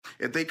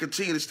if they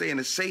continue to stay in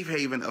a safe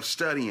haven of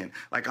studying,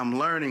 like I'm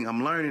learning,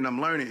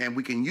 and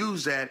we can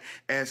use that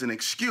as an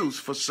excuse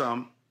for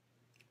some,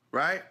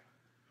 right?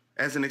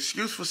 As an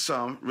excuse for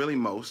some, really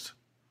most,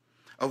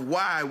 of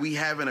why we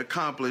haven't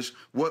accomplished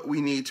what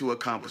we need to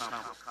accomplish.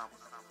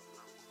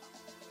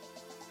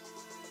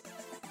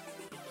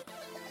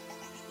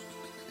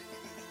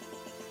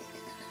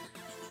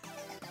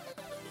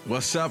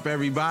 What's up,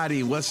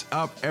 everybody? What's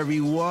up,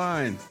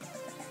 everyone?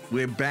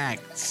 We're back.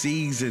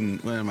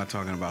 What am I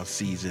talking about?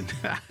 Season.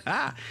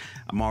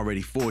 I'm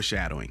already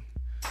foreshadowing.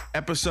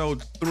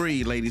 Episode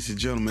 3, ladies and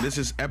gentlemen. This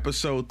is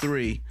episode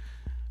 3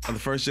 of the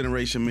First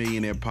Generation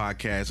Millionaire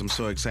Podcast. I'm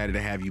so excited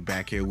to have you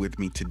back here with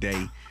me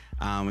today.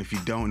 If you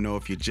don't know,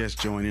 if you're just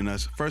joining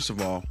us, first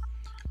of all,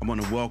 I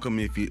want to welcome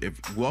you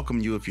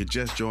if you're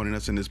just joining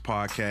us in this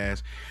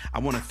podcast. I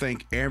want to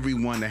thank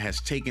everyone that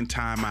has taken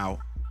time out,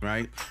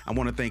 right? I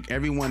want to thank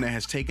everyone that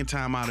has taken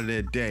time out of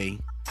their day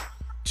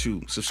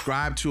to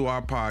subscribe to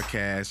our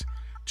podcast,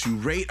 to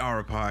rate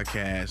our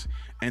podcast,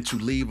 and to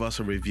leave us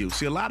a review.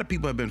 See, a lot of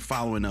people have been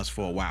following us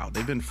for a while.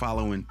 They've been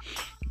following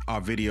our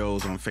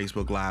videos on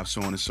Facebook Live,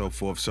 so on and so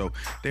forth. So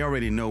they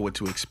already know what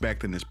to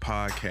expect in this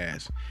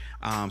podcast.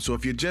 So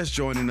if you're just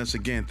joining us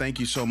again, thank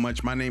you so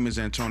much. My name is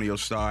Antonio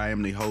Starr. I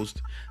am the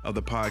host of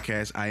the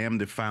podcast. I am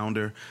the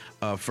founder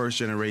of First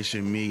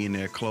Generation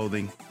Millionaire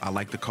Clothing. I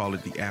like to call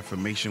it the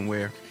affirmation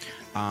wear.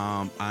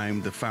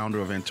 I'm the founder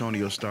of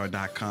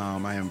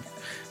AntonioStarr.com. I am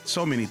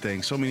so many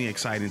things, so many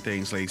exciting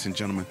things, ladies and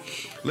gentlemen.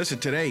 Listen,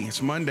 today it's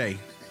Monday,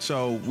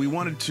 so we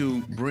wanted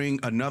to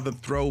bring another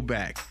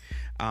throwback.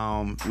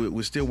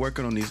 We're still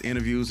working on these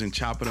interviews and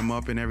chopping them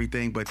up and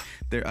everything, but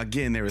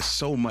there is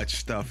so much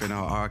stuff in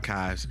our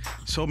archives,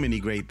 so many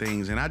great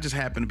things. And I just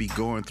happened to be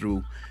going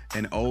through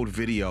an old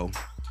video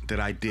that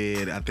I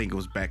did. I think it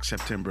was back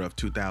September of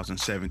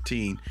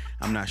 2017.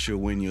 I'm not sure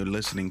when you're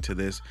listening to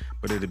this,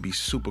 but it'd be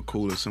super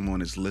cool if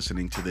someone is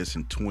listening to this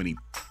in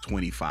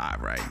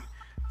 2025, right?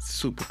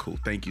 Super cool.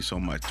 Thank you so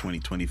much,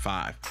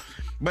 2025.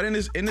 But in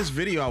this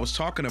video, I was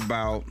talking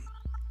about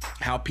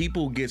how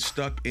people get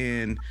stuck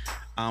in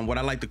what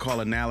I like to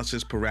call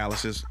analysis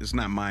paralysis. It's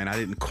not mine. I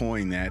didn't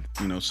coin that.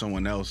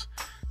 Someone else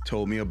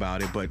told me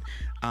about it. But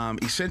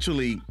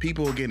essentially,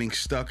 people are getting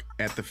stuck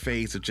at the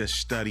phase of just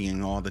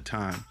studying all the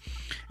time.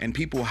 And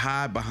people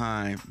hide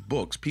behind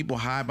books. People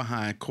hide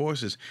behind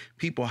courses.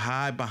 People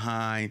hide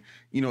behind,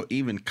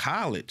 even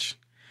college,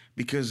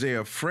 because they're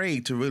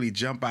afraid to really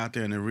jump out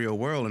there in the real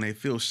world, and they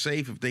feel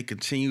safe if they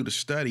continue to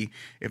study.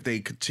 If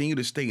they continue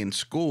to stay in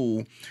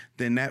school,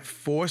 then that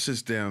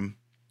forces them,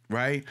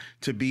 right,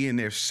 to be in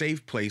their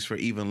safe place for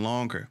even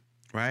longer,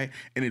 right?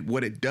 And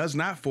what it does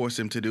not force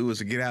them to do is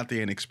to get out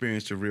there and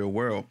experience the real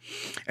world.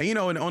 And,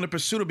 and on the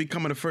pursuit of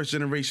becoming a first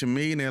generation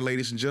millionaire,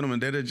 ladies and gentlemen,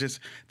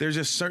 there's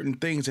just certain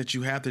things that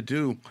you have to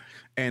do,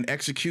 and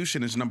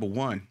execution is number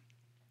one.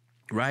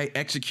 Right?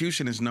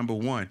 Execution is number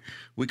one.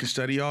 We can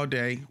study all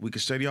day.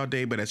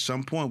 But at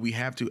some point we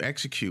have to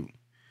execute,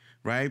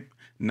 right?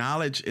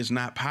 Knowledge is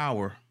not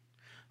power.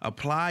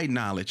 Applied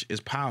knowledge is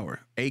power,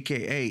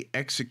 AKA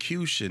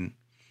execution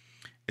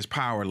is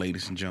power,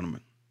 ladies and gentlemen.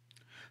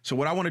 So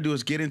what I want to do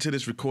is get into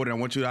this recording. I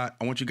want you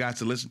guys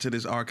to listen to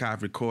this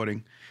archive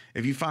recording.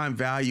 If you find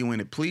value in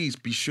it, please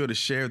be sure to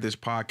share this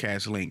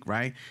podcast link,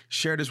 right?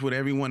 Share this with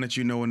everyone that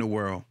you know in the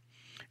world.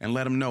 And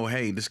let them know,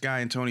 hey, this guy,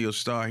 Antonio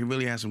Starr, he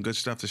really has some good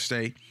stuff to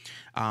say.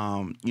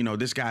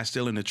 This guy's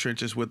still in the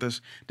trenches with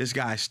us. This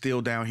guy's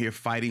still down here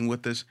fighting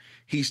with us.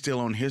 He's still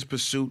on his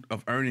pursuit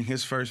of earning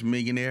his first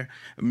million,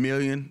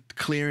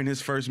 clearing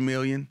his first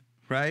million,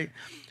 right?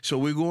 So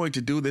we're going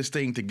to do this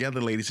thing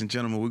together, ladies and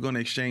gentlemen. We're going to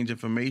exchange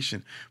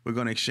information. We're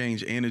going to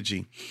exchange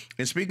energy.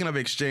 And speaking of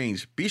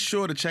exchange, be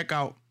sure to check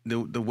out the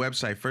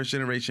website,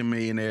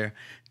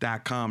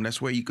 firstgenerationmillionaire.com.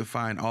 That's where you can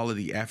find all of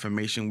the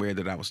affirmation wear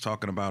that I was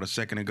talking about a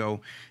second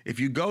ago. If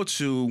you go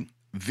to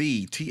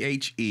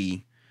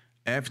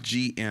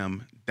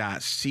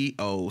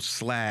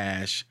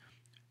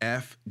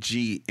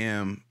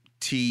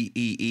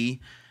thefgm.co/FGMTEE,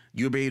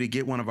 you'll be able to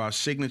get one of our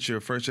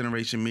signature First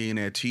Generation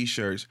Millionaire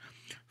t-shirts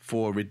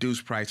for a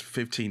reduced price of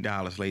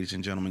 $15, ladies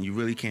and gentlemen. You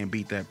really can't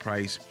beat that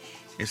price.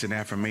 It's an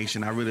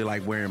affirmation. I really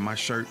like wearing my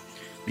shirt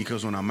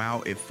because when I'm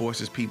out, it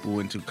forces people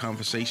into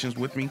conversations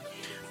with me,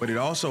 but it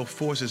also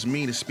forces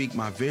me to speak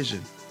my vision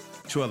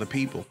to other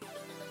people.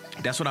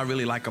 That's what I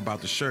really like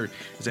about the shirt,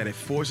 is that it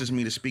forces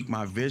me to speak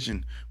my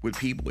vision with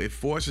people. It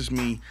forces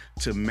me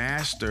to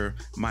master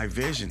my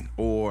vision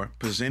or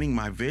presenting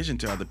my vision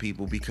to other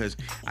people, because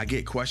I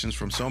get questions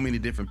from so many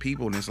different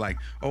people, and it's like,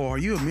 oh, are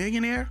you a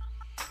millionaire?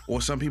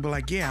 Or some people are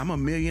like, yeah, I'm a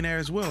millionaire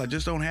as well. I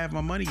just don't have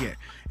my money yet.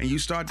 And you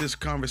start this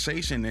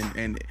conversation,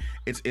 and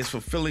it's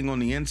fulfilling on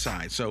the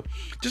inside. So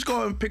just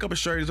go and pick up a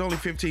shirt. It's only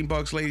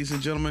 $15, ladies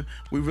and gentlemen.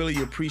 We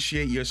really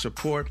appreciate your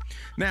support.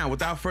 Now,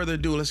 without further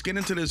ado, let's get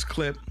into this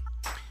clip.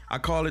 I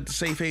call it the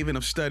safe haven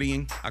of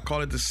studying.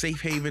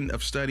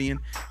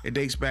 It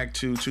dates back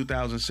to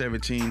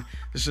 2017.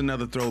 This is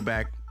another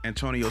throwback.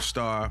 Antonio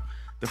Starr,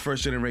 the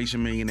First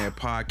Generation Millionaire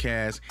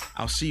Podcast.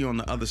 I'll see you on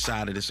the other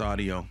side of this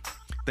audio.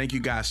 Thank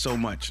you guys so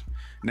much.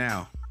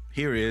 Now,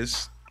 here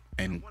is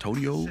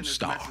Antonio Send this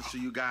Starr. message to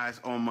you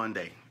guys on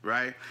Monday,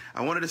 right?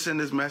 I wanted to send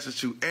this message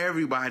to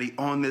everybody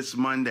on this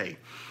Monday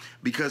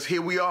because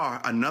here we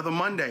are, another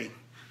Monday.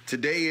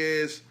 Today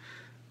is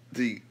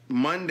the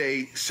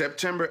Monday,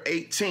 September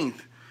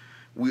 18th.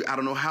 I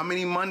don't know how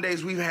many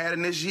Mondays we've had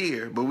in this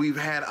year, but we've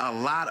had a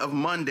lot of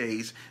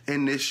Mondays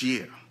in this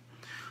year.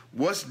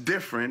 What's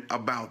different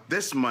about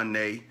this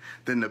Monday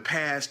than the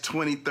past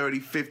 20, 30,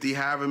 50,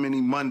 however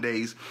many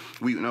Mondays?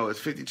 We know it's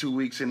 52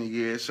 weeks in a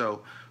year,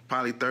 so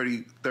probably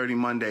 30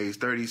 Mondays,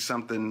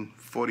 30-something,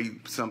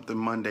 40-something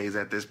Mondays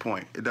at this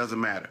point. It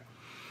doesn't matter.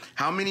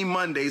 How many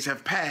Mondays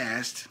have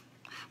passed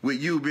with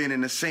you being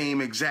in the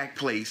same exact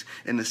place,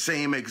 in the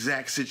same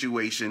exact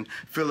situation,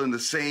 feeling the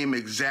same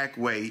exact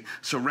way,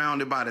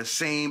 surrounded by the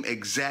same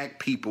exact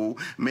people,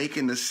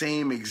 making the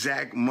same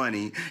exact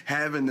money,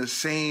 having the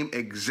same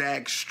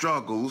exact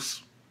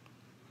struggles?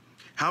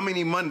 How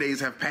many Mondays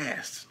have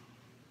passed?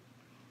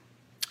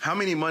 How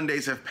many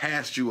Mondays have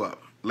passed you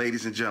up,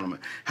 ladies and gentlemen?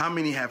 How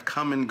many have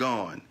come and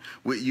gone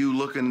with you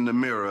looking in the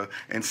mirror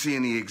and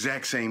seeing the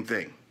exact same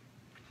thing?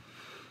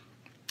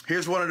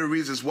 Here's one of the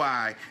reasons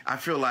why I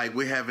feel like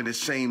we're having the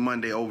same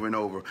Monday over and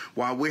over,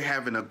 why we're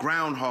having a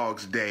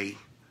Groundhog's Day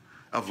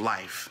of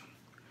life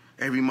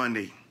every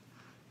Monday.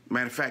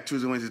 Matter of fact,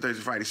 Tuesday, Wednesday,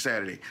 Thursday, Friday,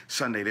 Saturday,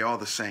 Sunday, they're all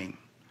the same.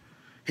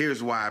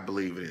 Here's why I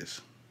believe it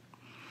is.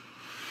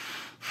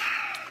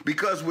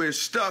 Because we're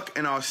stuck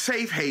in our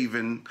safe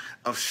haven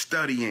of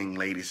studying,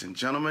 ladies and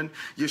gentlemen.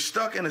 You're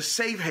stuck in a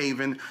safe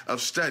haven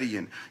of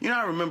studying. You know,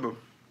 I remember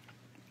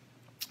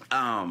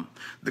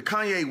the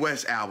Kanye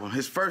West album,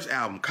 his first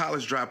album,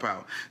 College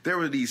Dropout. There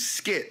were these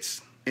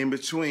skits in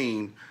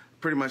between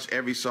pretty much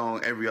every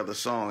song, every other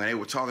song, and they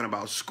were talking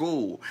about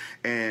school,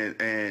 and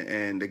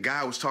the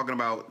guy was talking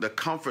about the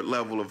comfort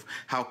level of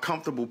how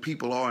comfortable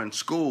people are in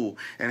school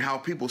and how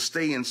people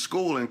stay in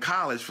school and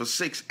college for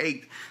 6,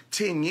 8,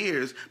 10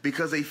 years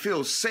because they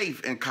feel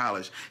safe in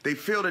college. They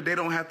feel that they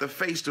don't have to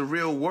face the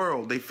real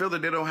world. They feel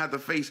that they don't have to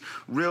face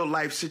real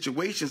life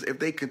situations if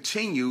they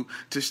continue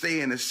to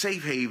stay in the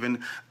safe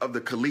haven of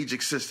the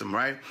collegiate system,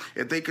 right?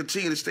 If they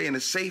continue to stay in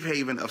the safe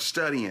haven of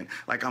studying,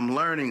 like I'm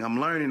learning,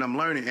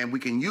 and we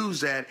can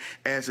use that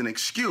as an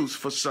excuse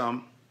for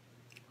some,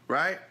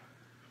 right?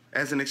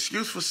 As an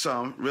excuse for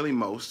some, really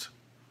most,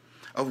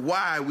 of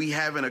why we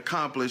haven't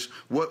accomplished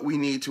what we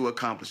need to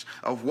accomplish,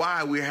 of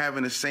why we're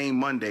having the same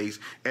Mondays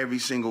every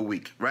single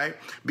week, right?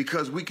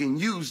 Because we can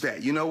use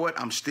that. You know what?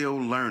 I'm still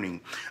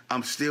learning.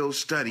 I'm still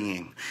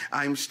studying.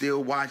 I'm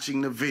still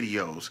watching the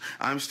videos.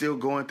 I'm still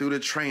going through the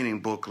training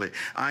booklet.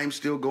 I'm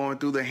still going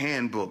through the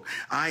handbook.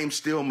 I am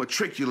still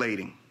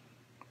matriculating.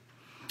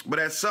 But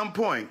at some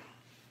point,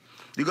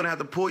 you're going to have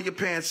to pull your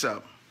pants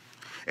up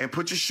and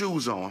put your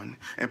shoes on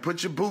and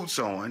put your boots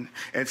on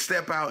and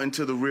step out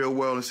into the real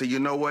world and say, you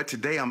know what,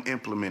 today I'm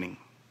implementing.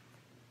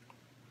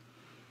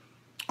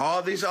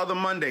 All these other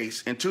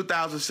Mondays in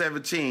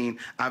 2017,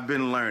 I've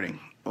been learning,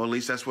 or at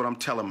least that's what I'm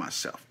telling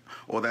myself,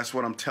 or that's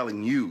what I'm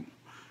telling you,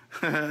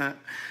 that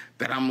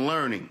I'm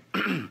learning.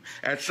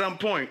 At some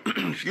point,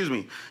 excuse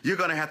me, you're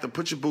going to have to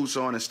put your boots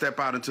on and step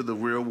out into the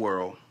real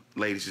world,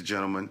 ladies and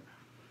gentlemen,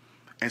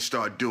 and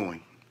start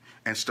doing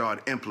and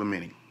start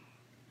implementing,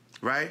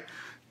 right?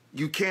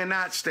 You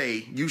cannot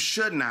stay, you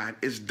should not.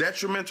 It's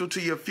detrimental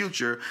to your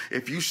future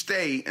if you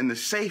stay in the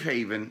safe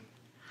haven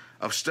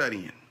of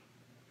studying.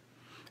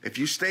 If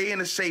you stay in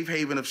the safe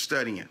haven of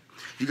studying,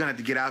 you're going to have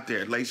to get out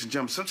there, ladies and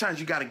gentlemen. Sometimes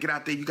you got to get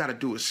out there, you got to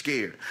do it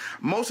scared.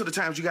 Most of the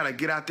times you got to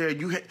get out there,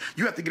 you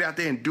have to get out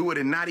there and do it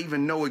and not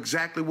even know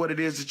exactly what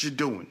it is that you're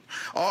doing.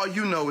 All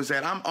you know is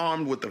that I'm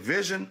armed with a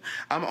vision,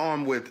 I'm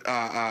armed with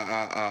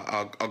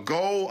a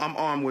goal, I'm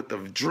armed with a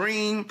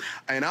dream,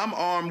 and I'm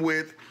armed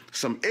with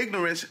some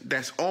ignorance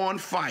that's on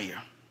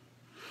fire.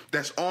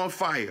 That's on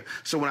fire.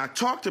 So when I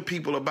talk to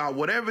people about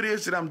whatever it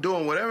is that I'm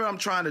doing, whatever I'm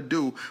trying to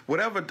do,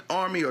 whatever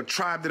army or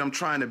tribe that I'm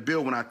trying to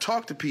build, when I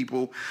talk to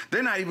people,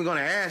 they're not even going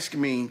to ask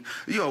me,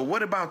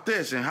 what about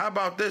this and how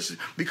about this?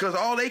 Because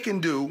all they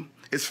can do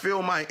is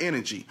feel my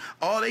energy.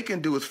 All they can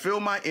do is feel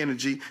my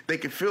energy. They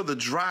can feel the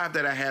drive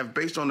that I have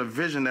based on the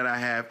vision that I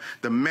have,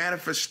 the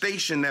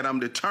manifestation that I'm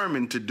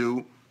determined to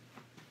do,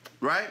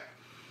 right?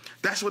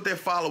 That's what they're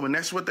following.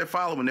 That's what they're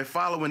following. They're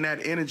following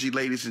that energy,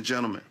 ladies and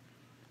gentlemen.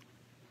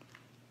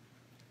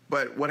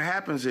 But what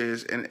happens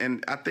is,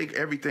 and I think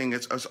everything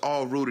is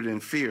all rooted in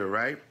fear,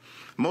 right?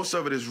 Most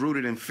of it is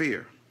rooted in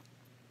fear.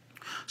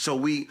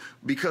 So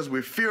because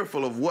we're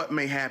fearful of what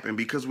may happen,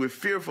 because we're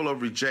fearful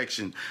of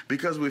rejection,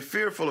 because we're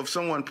fearful of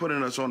someone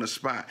putting us on the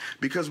spot,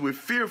 because we're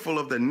fearful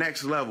of the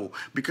next level,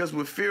 because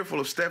we're fearful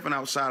of stepping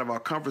outside of our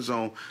comfort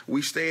zone,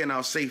 we stay in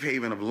our safe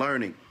haven of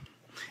learning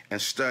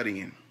and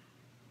studying.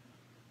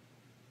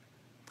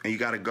 And you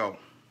got to go.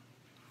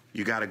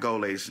 You got to go,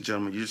 ladies and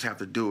gentlemen. You just have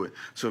to do it.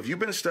 So if you've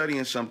been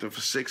studying something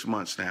for 6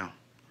 months now,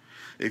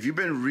 if you've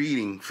been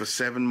reading for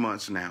 7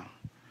 months now,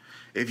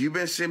 if you've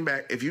been sitting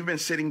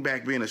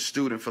back being a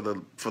student for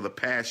the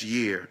past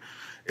year,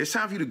 it's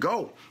time for you to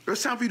go.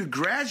 It's time for you to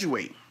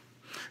graduate.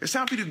 It's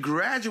time for you to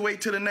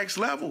graduate to the next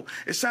level.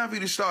 It's time for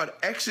you to start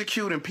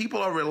executing.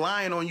 People are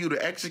relying on you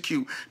to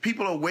execute.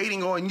 People are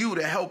waiting on you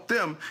to help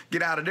them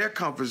get out of their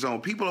comfort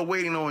zone. People are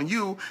waiting on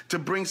you to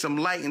bring some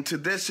light into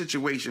their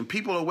situation.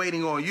 People are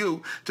waiting on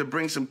you to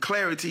bring some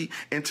clarity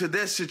into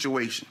their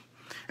situation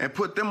and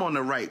put them on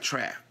the right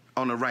track,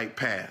 on the right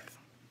path.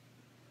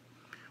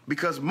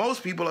 Because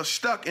most people are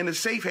stuck in the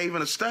safe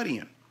haven of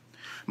studying.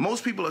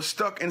 Most people are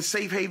stuck in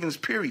safe havens,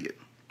 period.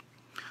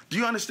 Do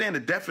you understand the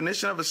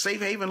definition of a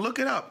safe haven? Look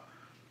it up.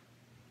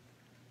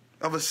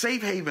 Of a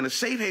safe haven. A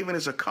safe haven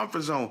is a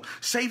comfort zone.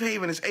 Safe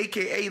haven is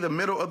AKA the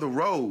middle of the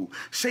road.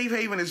 Safe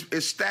haven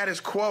is status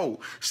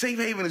quo. Safe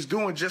haven is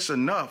doing just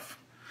enough.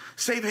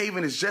 Safe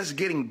haven is just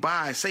getting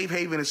by. Safe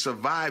haven is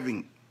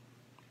surviving.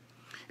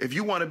 If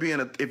you want to be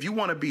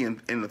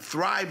in a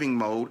thriving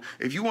mode,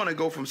 if you want to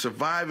go from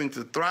surviving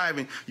to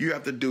thriving, you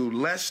have to do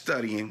less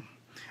studying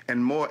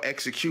and more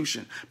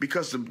execution,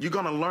 because you're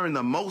going to learn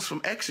the most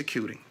from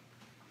executing.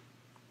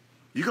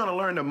 You're going to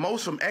learn the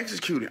most from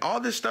executing.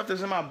 All this stuff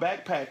that's in my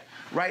backpack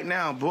right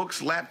now,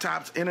 books,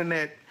 laptops,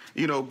 internet,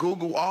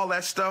 Google, all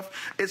that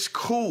stuff, it's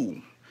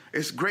cool.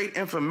 It's great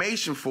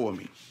information for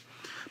me.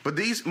 But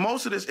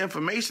most of this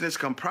information is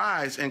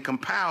comprised and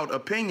compiled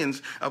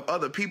opinions of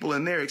other people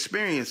and their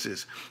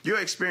experiences. Your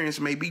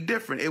experience may be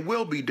different. It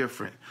will be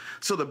different.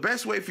 So the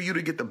best way for you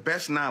to get the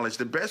best knowledge,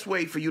 the best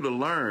way for you to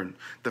learn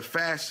the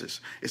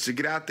fastest, is to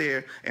get out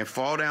there and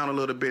fall down a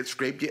little bit,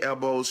 scrape your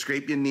elbows,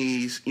 scrape your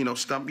knees,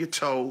 stump your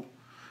toe,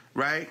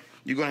 right?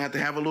 You're going to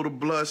have a little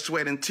blood,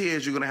 sweat, and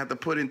tears you're going to have to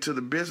put into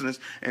the business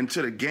and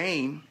to the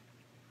game.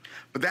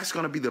 But that's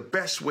going to be the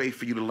best way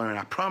for you to learn.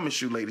 I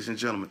promise you, ladies and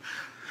gentlemen.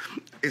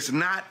 It's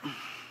not,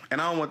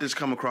 and I don't want this to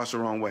come across the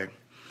wrong way.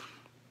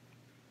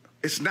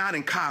 It's not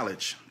in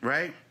college,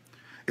 right?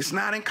 It's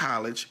not in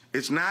college.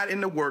 It's not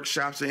in the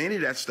workshops or any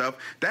of that stuff.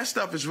 That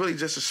stuff is really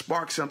just to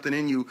spark something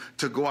in you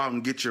to go out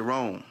and get your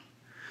own.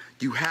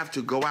 You have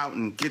to go out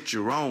and get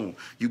your own.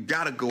 You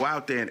got to go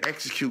out there and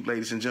execute,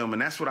 ladies and gentlemen.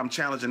 That's what I'm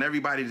challenging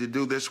everybody to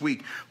do this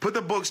week. Put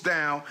the books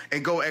down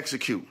and go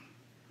execute.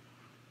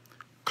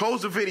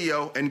 Close the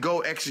video and go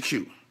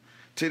execute.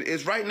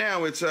 It's right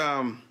now, it's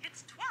 12:48.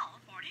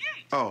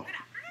 Oh,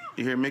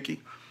 you hear Mickey?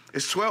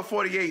 It's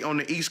 12:48 on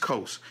the East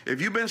Coast.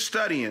 If you've been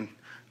studying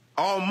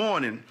all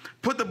morning,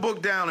 put the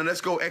book down and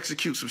let's go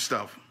execute some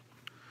stuff.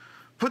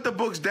 Put the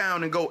books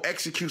down and go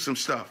execute some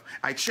stuff.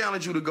 I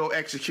challenge you to go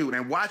execute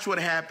and watch what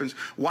happens.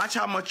 Watch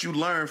how much you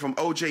learn from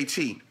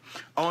OJT,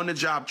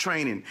 on-the-job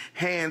training,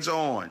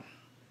 hands-on.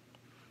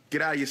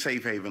 Get out of your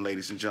safe haven,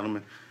 ladies and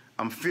gentlemen.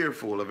 I'm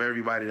fearful of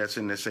everybody that's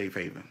in their safe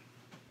haven.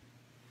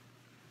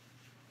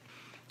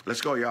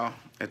 Let's go, y'all.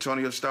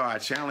 Antonio Starr, I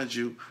challenge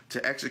you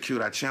to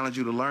execute. I challenge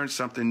you to learn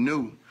something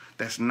new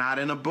that's not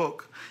in a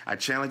book. I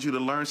challenge you to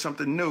learn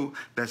something new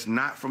that's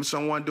not from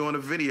someone doing a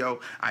video.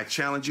 I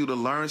challenge you to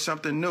learn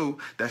something new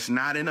that's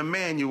not in a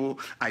manual.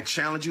 I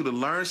challenge you to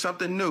learn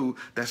something new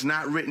that's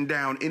not written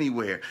down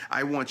anywhere.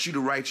 I want you to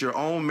write your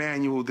own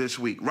manual this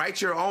week. Write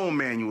your own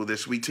manual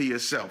this week to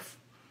yourself.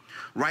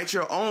 Write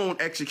your own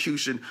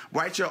execution.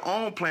 Write your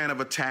own plan of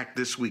attack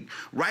this week.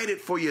 Write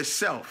it for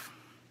yourself.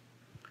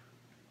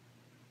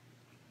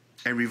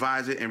 And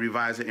revise it and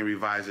revise it and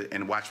revise it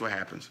and watch what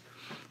happens.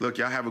 Look,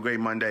 y'all have a great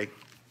Monday.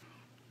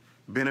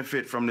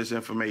 Benefit from this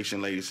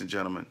information, ladies and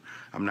gentlemen.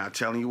 I'm not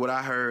telling you what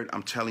I heard.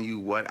 I'm telling you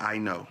what I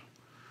know.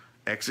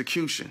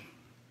 Execution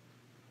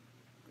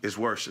is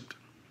worshiped.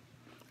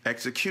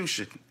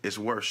 Execution is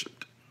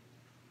worshiped.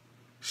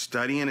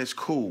 Studying is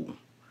cool.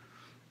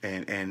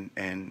 And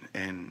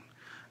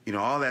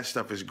all that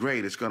stuff is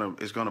great. It's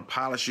gonna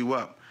polish you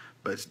up.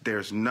 But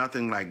there's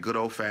nothing like good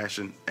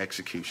old-fashioned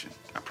execution.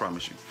 I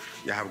promise you.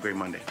 Y'all have a great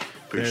Monday.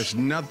 Peace. There's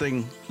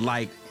nothing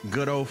like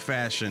good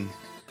old-fashioned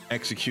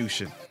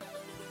execution.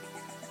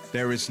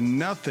 There is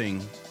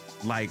nothing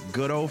like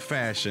good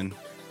old-fashioned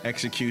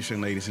execution,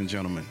 ladies and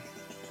gentlemen.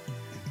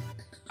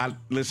 I've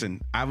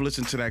listened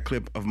to that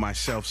clip of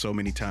myself so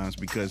many times,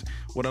 because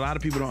what a lot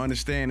of people don't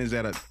understand is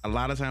that a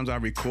lot of times I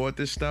record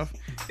this stuff,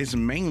 it's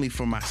mainly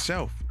for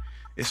myself.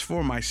 It's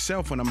for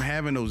myself when I'm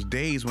having those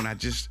days when I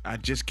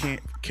just can't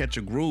catch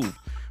a groove.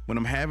 When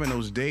I'm having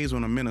those days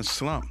when I'm in a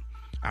slump,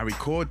 I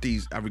recorded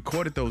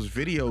those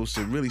videos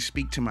to really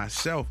speak to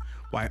myself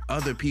why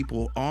other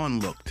people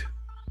onlooked.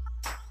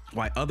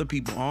 And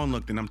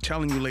I'm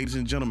telling you, ladies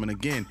and gentlemen,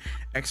 again,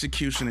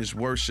 execution is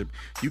worship.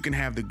 You can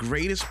have the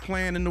greatest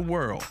plan in the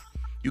world.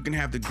 You can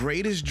have the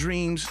greatest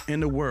dreams in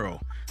the world.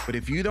 But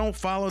if you don't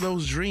follow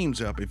those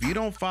dreams up, if you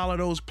don't follow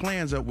those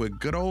plans up with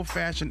good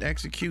old-fashioned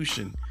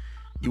execution,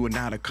 you will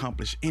not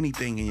accomplish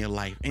anything in your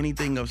life,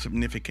 anything of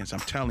significance. I'm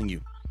telling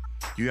you.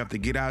 You have to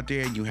get out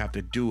there and you have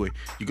to do it.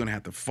 You're going to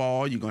have to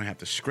fall. You're going to have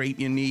to scrape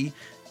your knee.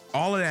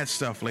 All of that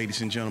stuff,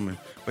 ladies and gentlemen.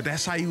 But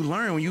that's how you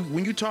learn.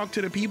 When you talk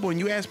to the people and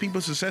you ask people,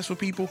 successful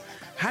people,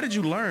 how did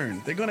you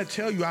learn? They're going to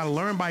tell you, I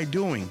learned by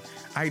doing.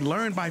 I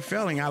learned by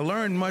failing. I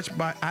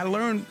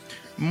learned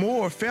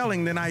more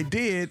failing than I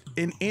did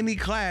in any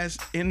class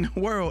in the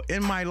world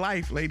in my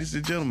life, ladies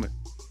and gentlemen.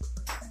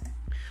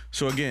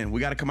 So again, we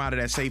got to come out of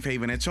that safe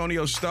haven.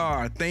 Antonio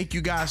Starr, thank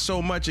you guys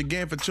so much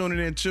again for tuning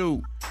in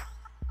to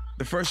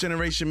the First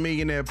Generation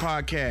Millionaire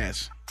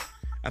Podcast.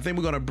 I think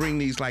we're going to bring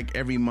these like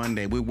every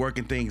Monday. We're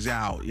working things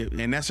out.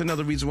 And that's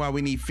another reason why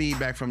we need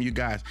feedback from you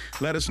guys.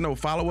 Let us know.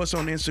 Follow us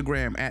on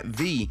Instagram at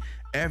the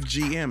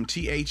FGM,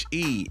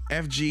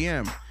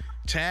 THEFGM.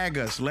 Tag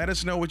us. Let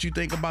us know what you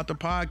think about the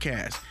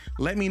podcast.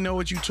 Let me know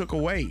what you took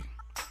away.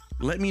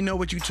 Let me know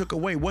what you took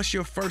away. What's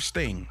your first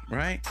thing,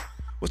 right?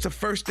 What's the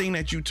first thing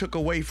that you took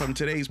away from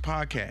today's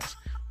podcast?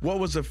 What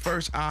was the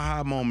first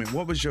aha moment?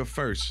 What was your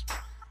first?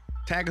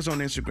 Tag us on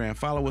Instagram.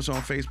 Follow us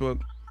on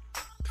Facebook.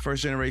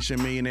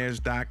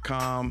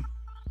 FirstGenerationMillionaires.com.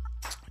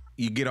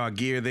 You get our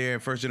gear there,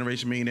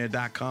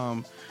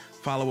 FirstGenerationMillionaire.com.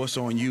 Follow us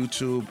on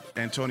YouTube,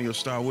 Antonio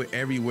Starr. We're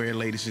everywhere,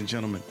 ladies and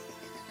gentlemen.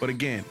 But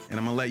again, and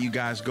I'm going to let you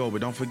guys go, but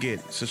don't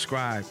forget,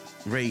 subscribe,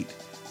 rate,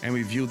 and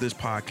review this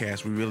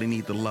podcast. We really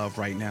need the love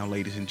right now,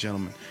 ladies and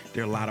gentlemen.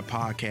 There are a lot of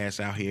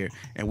podcasts out here,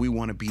 and we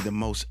want to be the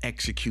most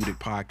executed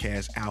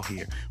podcast out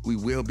here. We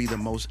will be the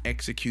most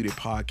executed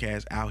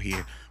podcast out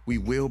here. We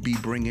will be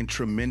bringing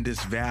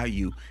tremendous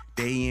value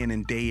day in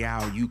and day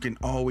out. You can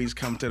always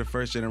come to the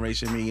First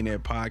Generation Millionaire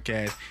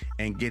Podcast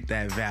and get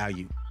that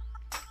value.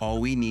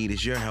 All we need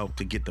is your help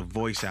to get the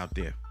voice out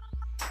there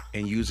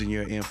and using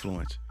your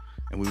influence.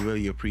 And we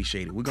really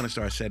appreciate it. We're going to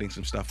start setting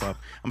some stuff up.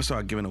 I'm going to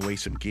start giving away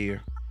some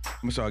gear. I'm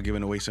going to start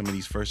giving away some of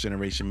these First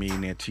Generation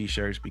Millionaire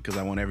t-shirts because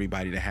I want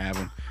everybody to have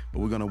them. But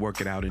we're going to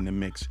work it out in the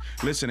mix.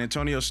 Listen,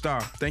 Antonio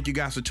Starr, thank you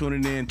guys for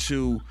tuning in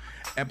to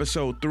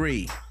episode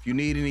 3. If you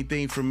need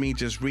anything from me,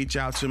 just reach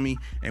out to me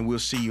and we'll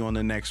see you on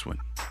the next one.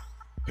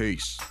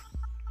 Peace.